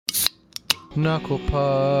Knuckle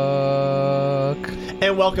Puck.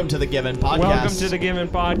 And welcome to the Given Podcast. Welcome to the Given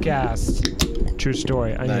Podcast. True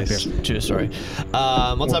story. I Nice. need a beer. True story.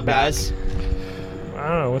 What's up, guys? I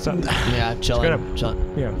don't know. What's up? Yeah, chilling. Good.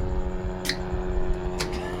 Chilling. Yeah.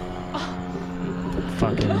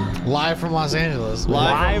 Fucking Live from Los Angeles.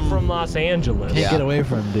 live from Los Angeles. Can't get away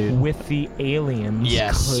from him, dude. With the aliens.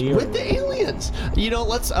 Yes, clearly. with the aliens. You know,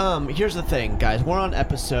 let's. Here's the thing, guys. We're on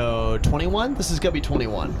episode 21. This is gonna be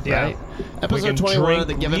 21, Yeah. right? We Episode can 21 of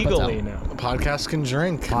the drink Given legally Podcast. now. Podcast can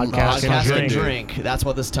drink. Podcast Podcast can can drink. drink. That's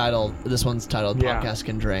what this one's titled. Yeah. Podcast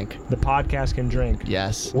can drink. The podcast can drink.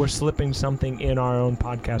 Yes. We're slipping something in our own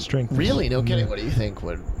podcast drink. Really? No kidding. What do you think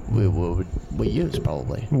would we use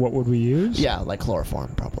probably? What would we use? Yeah, like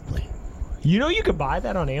chloroform probably. You know you could buy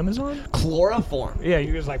that on Amazon? Chloroform. Yeah,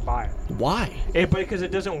 you just like buy it. Why? Because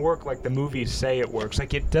it doesn't work like the movies say it works.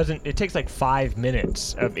 Like it doesn't. It takes like 5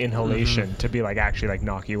 minutes of inhalation to be like actually like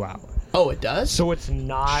knock you out. Oh, it does? So it's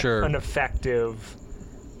not Sure. an effective.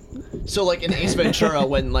 So like in Ace Ventura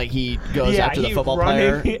when like he goes after the he's football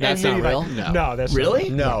running, player, and that's then not he, real? like, no, that's Really?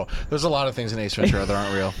 No, there's a lot of things in Ace Ventura that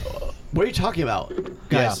aren't real. What are you talking about?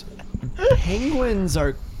 Guys, penguins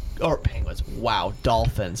are... Or penguins. Wow.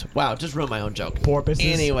 Dolphins. Wow. Just ruined my own joke. Porpoises.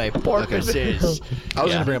 Anyway, porpoises. I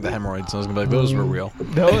was gonna bring up the hemorrhoids. I was gonna be like, those were real.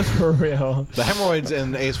 Those were real. The hemorrhoids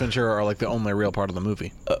in Ace Ventura are like the only real part of the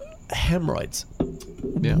movie. Hemorrhoids.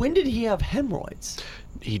 Yeah. When did he have hemorrhoids?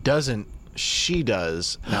 He doesn't. She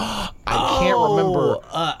does. Now I can't remember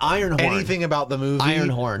Ironhorn. anything about the movie.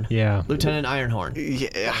 Ironhorn. Yeah. Lieutenant Ironhorn.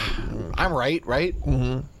 Yeah, I'm right. Right.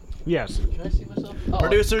 Yes. Can I see myself?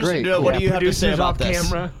 Producers, great, what cool. do you have to say Producers about off this?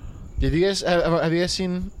 camera. Have you guys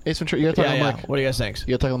seen Ace Ventura? You gotta talk Yeah, on the yeah. mic. What do you guys think? You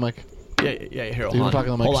gotta talk on the mic. Yeah, here, You hold can on. talk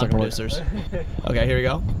on the mic Hold so on, I can producers. Okay, here we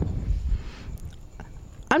go.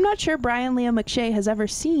 I'm not sure Brian Leo McShay has ever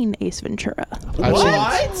seen Ace Ventura.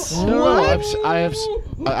 I've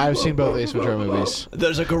seen both Ace Ventura movies.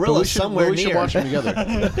 There's a gorilla somewhere we should near. watch them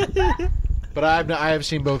together. But I have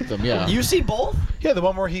seen both of them. Yeah. You see both? Yeah, the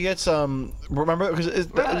one where he gets remember because is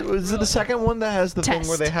it the second one that has the thing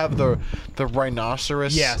where they have the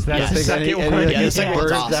rhinoceros? Yes, that's the thing, second and he, one. And he, Yeah, like, the second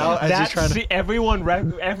one's birds awesome. out as he's trying to.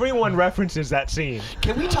 Everyone references that scene.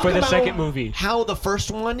 Can we talk for the about second movie? How the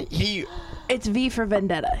first one It's V for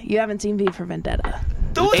Vendetta. You haven't seen V for Vendetta.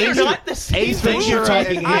 those are not the same Ace thing you're Ventura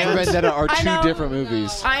talking and about. V for Vendetta are I two know. different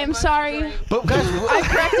movies. I am sorry. But guys, I'm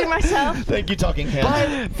correcting myself. Thank you, Talking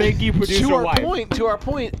Hands. Thank you, producer to our White.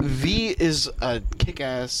 point, V is a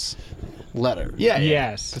kick-ass letter. Yeah.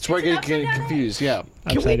 Yes. That's where I get confused. Yeah. Can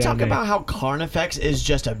we Upside down talk name. about how Carnifex is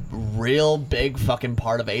just a real big fucking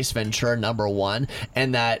part of Ace Ventura #1,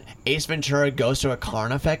 and that Ace Ventura goes to a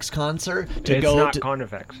Carnifex concert to It's go not to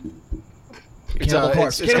Carnifex. Cannibal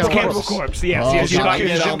Corpse. it's Cannibal Corpse. Yes, Oh, yes, God, you're I right.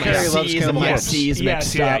 get all Jim my Carrey loves C's and Cannibal my Corpse. C's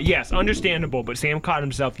mixed up. Yes, understandable, but Sam caught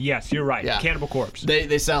himself. Yes, you're right. Yeah. Cannibal Corpse.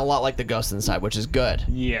 They sound a lot like the Ghost Inside, which is good.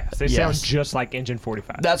 Yes, they Yes. sound just like Engine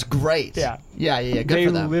 45. That's great. Yeah. Yeah. Good They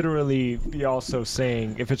for them. literally also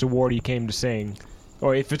sing, if it's a ward you came to sing,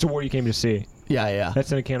 or if it's a ward you came to see. Yeah.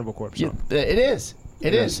 That's in a Cannibal Corpse Yeah, song. it is.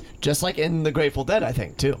 It is. Just like in The Grateful Dead, I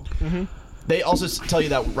think, too. Mm-hmm. They also tell you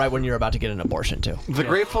that right when you're about to get an abortion, too. The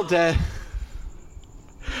Grateful Dead.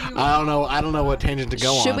 I don't know what tangent to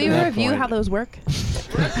go on. Should we at that review point. how those work?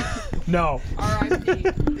 No.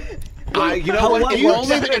 You know what? If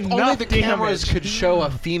only the enough cameras damage. could show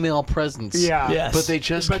a female presence. Yeah. Yes. But they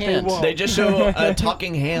just But they can't. won't. They just show a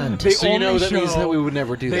talking hand. They So you know only that means show- that we would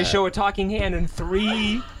never do They that. show a talking hand and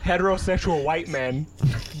 3 heterosexual white men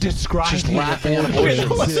describing Just laughing at It abortions.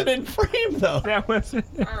 wasn't in frame, though. That was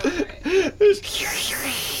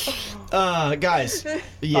Guys.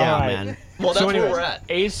 Yeah, All right. man. Well, that's so where anyways, we're at.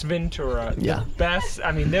 Ace Ventura. Yeah. The best.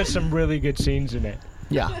 I mean, there's some really good scenes in it,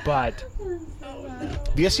 Yeah. but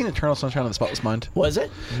Have you guys seen Eternal Sunshine of the Spotless Mind? Was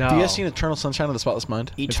it? no. Have you guys seen Eternal Sunshine of the Spotless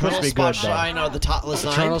Mind? Eternal supposed to be good, Sunshine of the Topless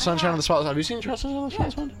Eternal Nine? Sunshine of the Spotless Mind. Have you seen Eternal Sunshine of the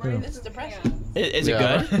Spotless Mind? This is depressing. Is it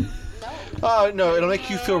Yeah. good? No, it'll make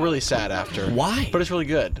you feel really sad after. Why? But it's really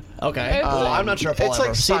good. Okay. Well, I'm not sure if I'll It's ever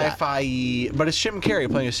like see that. sci-fi, but it's Jim Carrey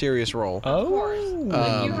playing a serious role. Oh.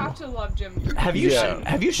 You have to love Jim Carrey. Have you Yeah.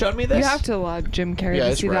 have you shown me this? You have to love Jim Carrey Yeah,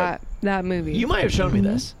 to it's see rad. that movie. You might have shown me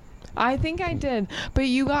this. I think I did, but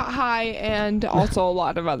you got high and also a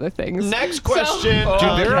lot of other things. Next question. Dude,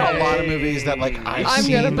 there are a Okay. lot of movies that like I've I'm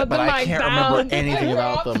seen, gonna put but the I mic can't down. remember anything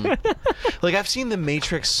about them. Like I've seen The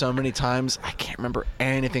Matrix so many times, I can't remember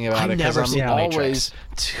anything about I've it never I'm seen The always Matrix.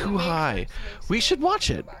 too high. We should watch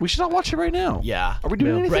it. We should all watch it right now. Yeah. Are we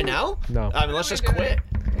doing anything Right now? No. I mean, let's just quit.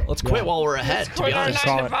 Let's quit while we're ahead, to be Quit our honest.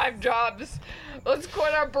 9-to-5 jobs. Let's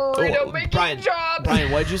quit our burrito making Brian, jobs. Brian,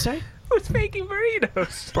 what did you say? was faking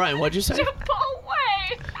burritos. Brian, what'd you say?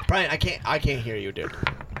 Chipotle. Brian, I can't hear you, dude.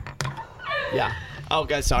 Yeah. Oh,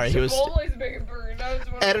 guys, sorry. He was. Chipotle's making burritos.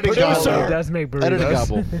 Editing Producer. It gobble. does make burritos. Editing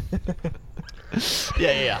gobble.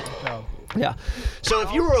 Yeah. Oh. Yeah. So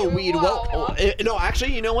if you were a weed, no,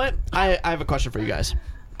 actually, you know what? I have a question for you guys.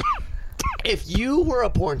 If you were a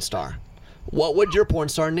porn star, what would your porn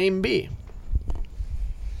star name be?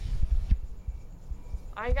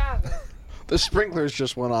 I got it. The sprinklers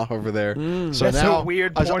just went off over there. So That's now a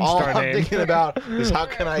weird all porn star I'm name. thinking about is how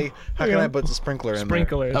can I put the sprinkler in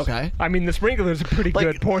Sprinklers. Okay. I mean, the Sprinkler's a pretty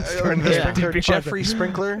there? good porn star name. Yeah. to be Jeffrey honest.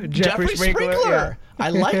 Sprinkler. Jeffrey Sprinkler. I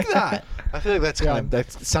like that. I feel like that's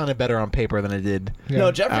that sounded better on paper than it did. Yeah.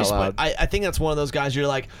 No, Jeffrey Out Sprinkler. loud. I think that's one of those guys you're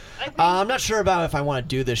like, I'm not sure about if I want to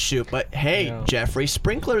do this shoot, but hey, No. Jeffrey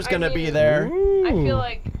Sprinkler's I going to be mean- there. Ooh. I feel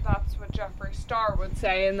like that's what Jeffree Star would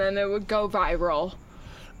say, and then it would go viral.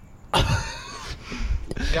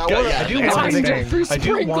 Yeah, yeah, I do it's want like to Jeffrey think. I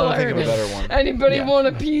do want to think of a better one. Anybody Yeah. want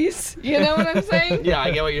a piece? You know what I'm saying? Yeah,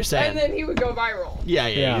 I get what you're saying. And then he would go viral. Yeah,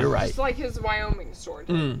 Yeah. you're right. Just like his Wyoming story.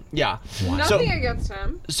 did. Yeah. Nothing against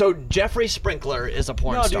him. So Jeffrey Sprinkler is a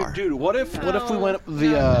porn No, star. dude. What if we went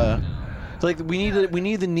the like we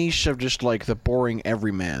need the niche of just like the boring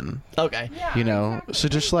everyman. Okay. Yeah, You know, exactly. so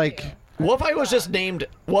just like What if I was just named?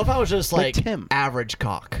 What if I was just Like like Tim. average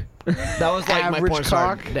cock? That was like my Average porn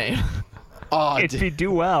star cock? name. oh, If you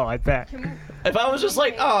do well, I bet. If I was just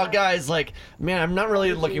like, oh, guys, like, man, I'm not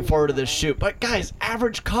really looking forward to this shoot, but guys,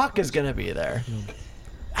 average cock is gonna be there.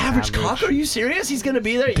 Average cock? Are you serious? He's gonna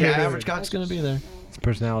be there? Yeah, Dude. average cock's gonna be there. His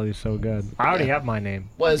personality is so good. I already have my name.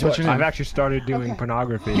 What is What's your name? I've actually started doing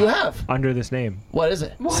pornography. You have? Under this name. What is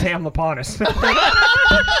it? Sam Laponis.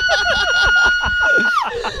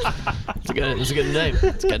 It's a good name.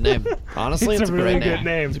 It's a good name. Honestly, It's a really great good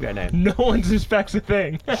name. It's a great name. No one suspects a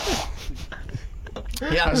thing.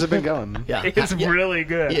 Yeah. how's it been going? Yeah. It's yeah. really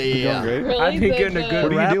good. Yeah. Going great. Really? I've been getting a Big, good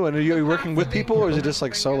What are rap. you doing? Are you working with people or is it just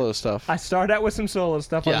like solo stuff? I started out with some solo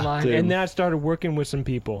stuff Yeah. online, Dude. and then I started working with some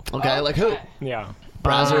people. Okay, like who? Yeah.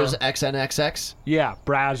 Browsers XNXX? Yeah,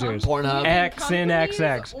 browsers. Pornhub?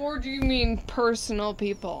 XNXX. Or do you mean personal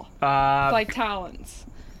people? Like talents?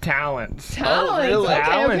 Talents. Talents. really? Okay,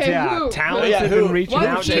 Talents, okay, yeah. who? Talents Yeah, have who? been reaching What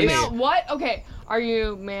out to me. female? What? Okay. Are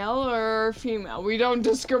you male or female? We don't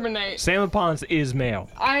discriminate. Sam Laponis is male.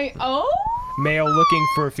 Male looking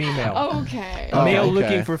for female. Okay. Oh, Male okay.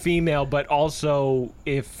 looking for female, but also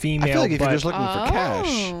if female. I feel like if but, you're just looking for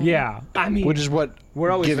cash, yeah, I mean, which is what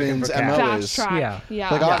We're always looking Given's for cash. MO Fast is. track. Yeah. Yeah.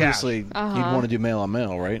 Like obviously you'd Uh-huh. want to do male on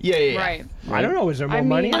male, right? Yeah. Right. I don't know. Is there more I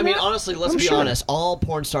money? mean- I mean, honestly, let's I'm be sure. honest. All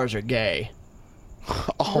porn stars are gay.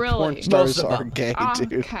 All Really? porn stars Most of are them. gay,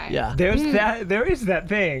 dude. Okay. Yeah. There's that. There is that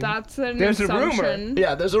thing. That's an There's a rumor. assumption.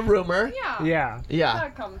 Yeah, there's a rumor. Yeah. yeah. Yeah.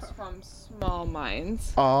 That comes from small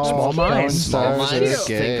minds. All Small porn minds. stars Small are minds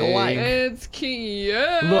gay. think alike. It's cute.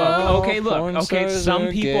 Look, okay, porn look, okay. stars Some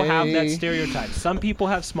are people have that gay. stereotype. Some people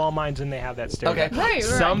have small minds and they have that stereotype. Okay. Right,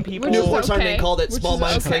 Some right. people- Which New is porn star okay. name called it Which Small is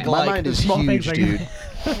Minds okay. Think My Alike. mind is Small huge, things like dude.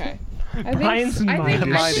 Okay. I think, Brian's I mind think is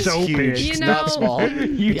Mine is so huge. big. You It's know, not small.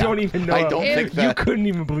 You Yeah. don't even know. I don't If- think You that. couldn't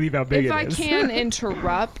even believe how big if it I is. can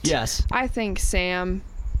interrupt, Yes. I think Sam,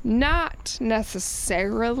 not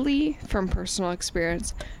necessarily from personal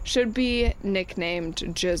experience, should be nicknamed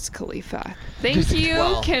Jizz Khalifa. Thank you.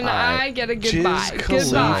 Well, Can I get a goodbye? Jizz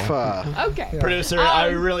Goodbye. Khalifa. Okay. Producer, I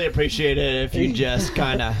really appreciate it if you just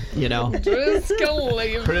kind of, Jizz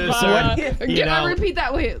Khalifa. Producer, you Can know. I repeat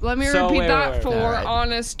that? Wait, let me So, repeat wait, that wait. for Alright.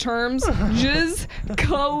 honest terms. Jizz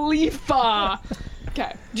Khalifa.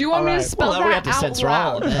 Okay. Do you want me to Alright. spell Well, now we that have to out censor all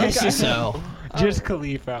loud? of this. Okay. So, Just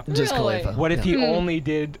Khalifa. just Really? Khalifa. What if he only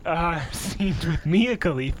did scenes with Mia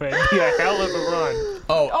Khalifa? It'd be a hell of a run.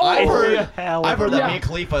 Oh, It'd I've be a heard, hell I've of heard a that run. Mia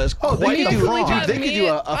Khalifa is Oh, quite they the could do, fraud. Khalifa. dude, they could do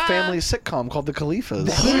a Mia- family sitcom called The Khalifas.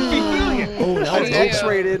 Oh, that An was Yeah.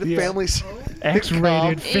 X-rated Yeah. family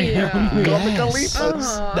X-rated family. Yeah. called The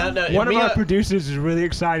Khalifas. No, One of Mia- our producers is really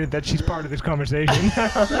excited that she's part of this conversation. I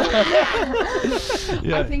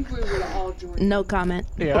think we would all join. No comment.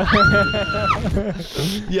 yeah.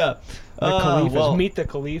 Yeah. The Khalifas. Well, Meet the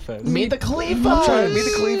Khalifas. meet the Khalifa. I'm trying to meet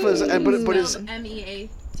the Khalifas, but it's MEAT.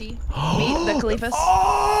 Meet the Khalifas.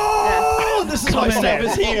 Oh, this is why Steph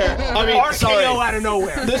is here. I mean, RKO sorry. out of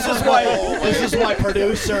nowhere. This is why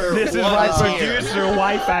producer. This is my was here. producer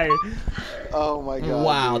Wi-Fi. oh my god.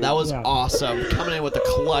 Wow, dude. that was Yeah. awesome. Coming in with the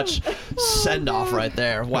clutch send off right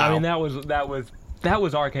there. Wow. I mean, that was RKO. That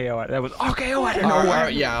was RKO out of nowhere.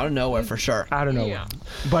 Yeah, out of nowhere for sure. Out of nowhere. Yeah.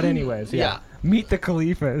 But anyways, yeah. Meet the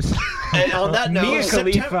Khalifas. And on that note, Mia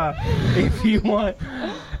September- Khalifa, if you want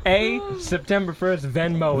September 1st,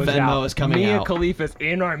 Venmo is out. Venmo is coming Mia out. Khalifa's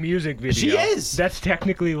in our music video. She is. That's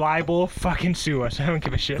technically libel. Fucking sue us. I don't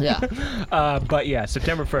give a shit. Yeah. But yeah,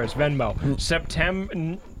 September 1st, Venmo.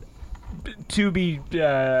 September. To be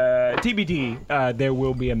TBD, there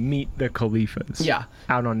will be a Meet the Khalifas. Yeah.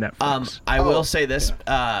 Out on Netflix. I will say this.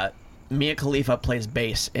 Mia Khalifa plays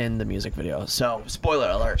bass in the music video. So, spoiler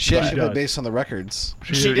alert. She actually does. played bass on the records.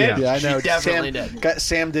 She did. Yeah, I know. She definitely did.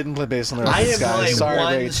 Sam didn't play bass on the I records, didn't play guys. Sorry to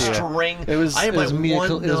one break to you. string. It was I didn't play Mia one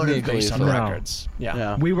Khalifa. note of bass on the No. records.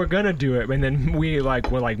 Yeah. We were gonna do it, and then were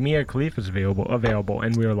like Mia Khalifa's available,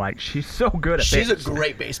 and we were like, she's so good at She's bass. a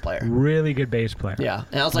great bass player. Really good bass player. Yeah.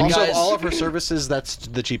 And I was like, Also, guys. all of her services, that's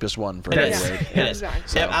the cheapest one for It her. is. Anyway. It is.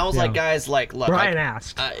 Exactly. And I was like, guys, like, look. Brian like,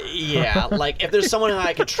 asked. yeah. Like, if there's someone who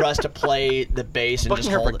I could trust to play the bass and Fucking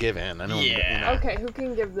just her hold it. forgiven. I know. Yeah. Okay, who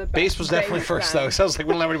can give the Bass was definitely first, though. Sounds like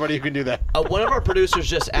we don't have anybody who can do that. One of our producers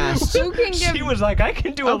just asked. Who can give? She was like, I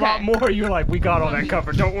can do a lot more. You're like, we got all that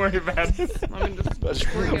covered. Don't worry about it. Let me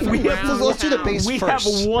just bring it We have around to- let's do the town. bass We first.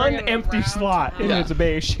 have one Bring it empty around. slot in Yeah. its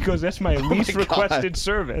bass. She goes, that's my least God. requested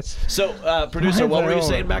service. So, producer, what were you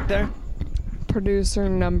saying back there? Producer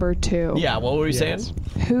number 2. Yeah, what were you saying?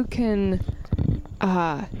 Who can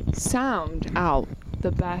sound out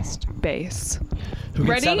the best bass? Who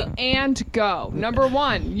can Ready sound it? and go. Number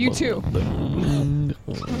 1, you two.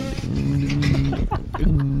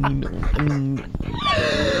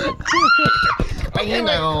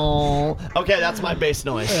 Okay, that's my bass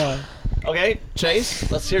noise. Okay,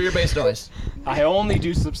 Chase, let's hear your bass noise. I only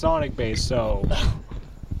do subsonic bass, so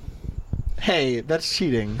Hey, that's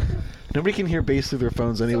cheating. Nobody can hear bass through their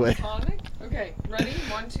phones anyway. Sonic? Okay, ready?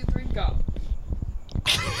 1, 2, 3, go.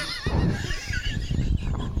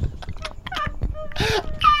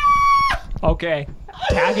 okay.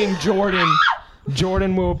 Tagging Jordan.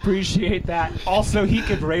 Jordan will appreciate that. Also, he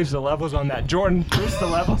could raise the levels on that. Jordan, boost the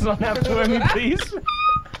levels on that for me, please.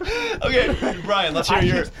 Okay, Brian, let's hear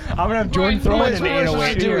your. I'm gonna have Jordan throw Brian, in what an am I supposed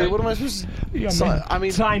 808 to do? here. What am I supposed to? Yeah, So- man, I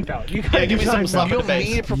mean- Seinfeld. You gotta give me some Seinfeld. slap You in want the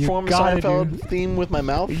me to bass. perform a gotta Seinfeld theme with my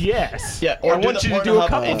mouth? Yes. Yeah, I or do want the you to do a Pornhub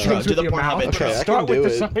couple intro. things Do with the your Pornhub mouth. intro. Okay, I Start can do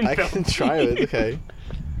with it. the I Seinfeld can try it. Okay.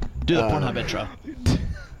 Do the Pornhub intro.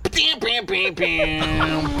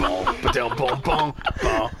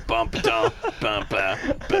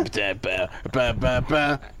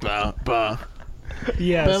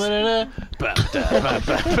 Yes.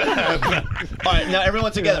 All right, now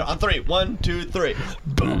everyone together on 3. 1, 2, 3.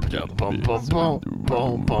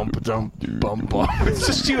 It's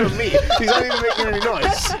just you and me. He's not even making any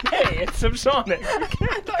noise. Hey, it's subsonic.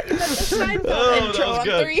 Oh, that was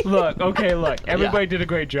good. Look. Everybody did a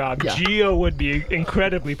great job. Yeah. Gio would be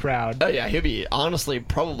incredibly proud. Oh yeah, he'll be honestly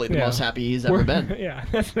probably the Yeah. most happy he's ever been. Yeah.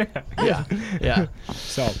 Yeah, yeah.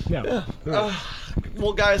 So, yeah.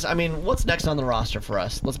 Well, guys, I mean, what's next on the roster for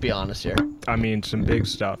us? Let's be honest here. I mean, some big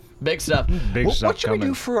stuff. Big stuff. Big stuff What should coming. we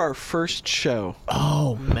do for our first show?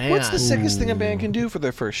 Oh man. What's the sickest thing a band can do for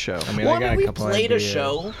their first show? I mean, Well, I got we a couple played ideas. a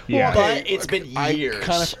show, Yeah. but it's been years. I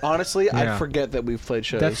kind of honestly, Yeah. I forget that we've played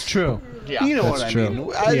shows. That's true. yeah. You know That's what I true.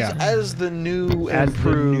 mean? As, Yeah. as the new As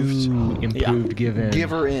improved the new improved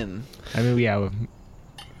giver in, I mean,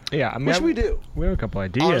 yeah. I mean, what should we do? We have a couple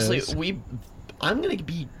ideas. Honestly, I'm gonna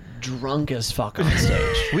be drunk as fuck on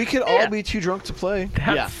stage. We could all be too drunk to play.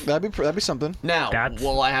 Yeah. That'd be something. Now, That's-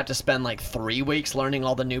 will I have to spend like 3 weeks learning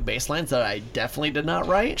all the new bass lines that I definitely did not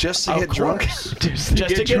write? Just to Of get drunk? course. just to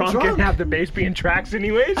get drunk and have the bass be in tracks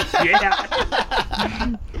anyways? Yeah.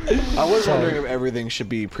 I was wondering if everything should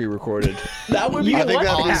be pre-recorded. That would be I think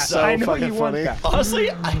that'd be awesome. so I know fucking you want funny. that.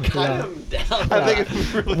 Honestly, I kind of am down with I think that.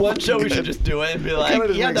 it'd be really One show we good. should just do it and be kinda like,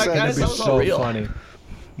 just yeah, makes that sense. guy It'd be sounds so real. funny.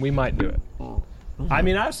 We might do it. I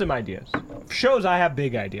mean, I have some ideas. Shows, I have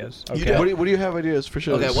big ideas. Okay. do? What do you have ideas for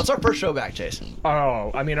shows? Okay, what's our first show back, Jason?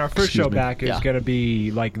 Oh, I mean, our first show back is Yeah. gonna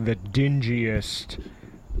be like the dingiest,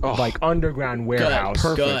 Oh, like underground warehouse.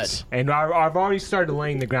 perfect. And I've already started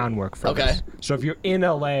laying the groundwork for Okay. this. So if you're in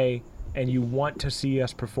LA and you want to see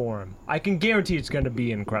us perform, I can guarantee it's gonna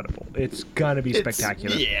be incredible. It's gonna be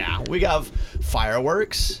spectacular. Yeah, we have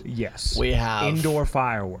fireworks. Yes. We have indoor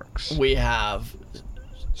fireworks. We have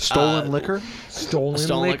Stolen liquor? Stolen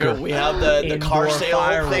liquor. We have the car Indoor sale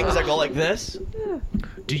fireworks. things that go like this.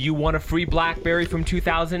 Do you want a free BlackBerry from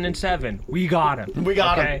 2007? We got him. We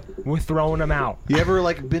got okay? We're throwing them out. You ever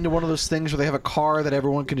like been to one of those things where they have a car that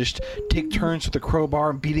everyone can just take turns with the crowbar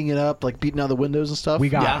and beating it up, like beating out the windows and stuff? We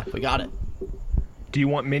got Yeah, it. we got it. Do you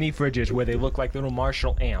want mini fridges where they look like little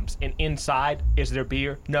Marshall amps? And inside, is there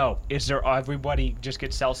beer? No. Is there everybody just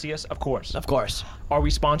gets Celsius? Of course. Of course. Are we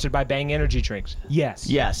sponsored by Bang Energy Drinks? Yes.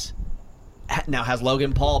 Yes. Now, has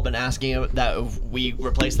Logan Paul been asking that we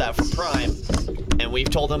replace that for Prime? And we've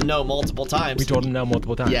told him no multiple times. We told him no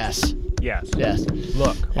multiple times. Yes. Yes. Yes.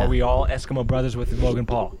 Look, Yeah. are we all Eskimo brothers with Logan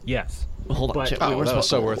Paul? Yes. Hold on. But- Chip, Oh, that was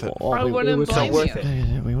so worth it. I wouldn't blame worth you.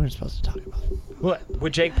 it. We weren't supposed to talk about it. What?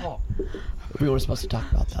 With Jake Paul? We weren't supposed to talk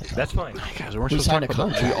about that. Though. That's fine. Guys, we weren't We supposed to signed talk a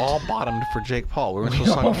about that. We contract. all bottomed for Jake Paul. We weren't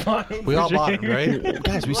supposed to talk. We all bottomed, right?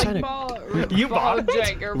 Guys, we signed a. You bottomed?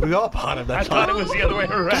 We all bottomed. I That's thought it fine. was the other way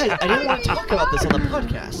around. Guys, I didn't want to talk about this on the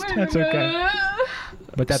podcast. That's okay.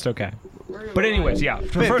 But that's okay. But anyways, yeah.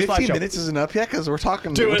 For Man, first live 15 show. minutes isn't up yet because we're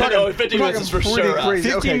talking. Dude, we're I talking, know, 15 we're minutes is talking for pretty sure up. crazy.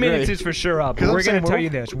 15 Okay, minutes great. is for sure up. 'Cause I'm We're going saying to tell we're- you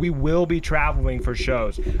this. We will be traveling for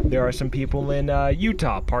shows. There are some people in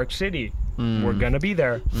Utah, Park City. We're going to be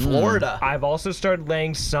there. Florida. I've also started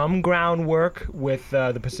laying some groundwork with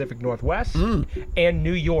the Pacific Northwest and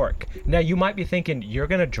New York. Now, you might be thinking, you're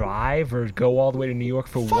going to drive or go all the way to New York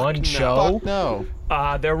for one no. show? Fuck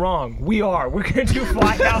no. They're wrong. We are. We're going to do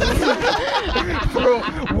fly out.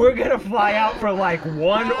 We're going to fly out for like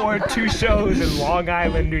 1 or 2 shows in Long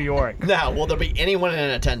Island, New York. Now, will there be anyone in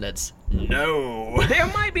attendance? No. There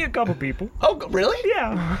might be a couple people. Oh, really?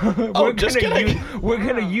 Yeah. Oh, just kidding. We're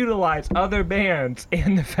gonna utilize other bands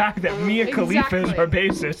and the fact that me and Khalifas Exactly. are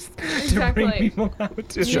bassists to bring Exactly. people out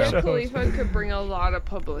to Mia shows. Khalifa could bring a lot of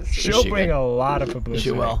publicity. She'll She bring could. a lot of publicity.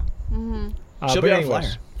 She will. She'll but be on a anyways,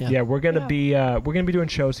 flyer. Yeah. Yeah, we're gonna be doing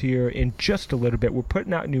shows here in just a little bit. We're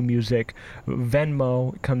putting out new music.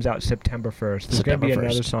 Venmo comes out September 1st. There's gonna be September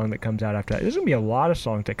another 1st. song that comes out after that. There's gonna be a lot of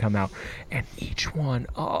songs that come out, and each one,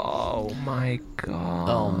 oh my god.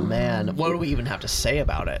 Oh, man. What do we even have to say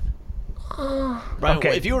about it? Right.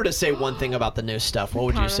 Okay. If you were to say one thing about the new stuff, what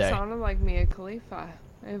would you Kinda say? sounded like Mia Khalifa,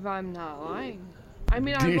 if I'm not lying. I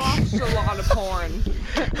mean, I watched a lot of porn.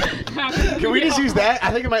 Can we just use that?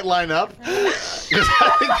 I think it might line up. 'Cause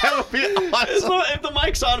I think that would be awesome. So if the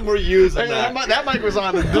mic's on, we're using That mic was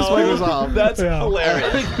on and this mic was off. That's Yeah.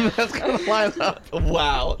 hilarious. That's gonna line up.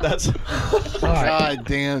 Wow. That's. God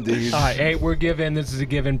damn, dude. All right, hey, we're giving. This is a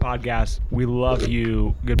given podcast. We love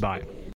you. Goodbye.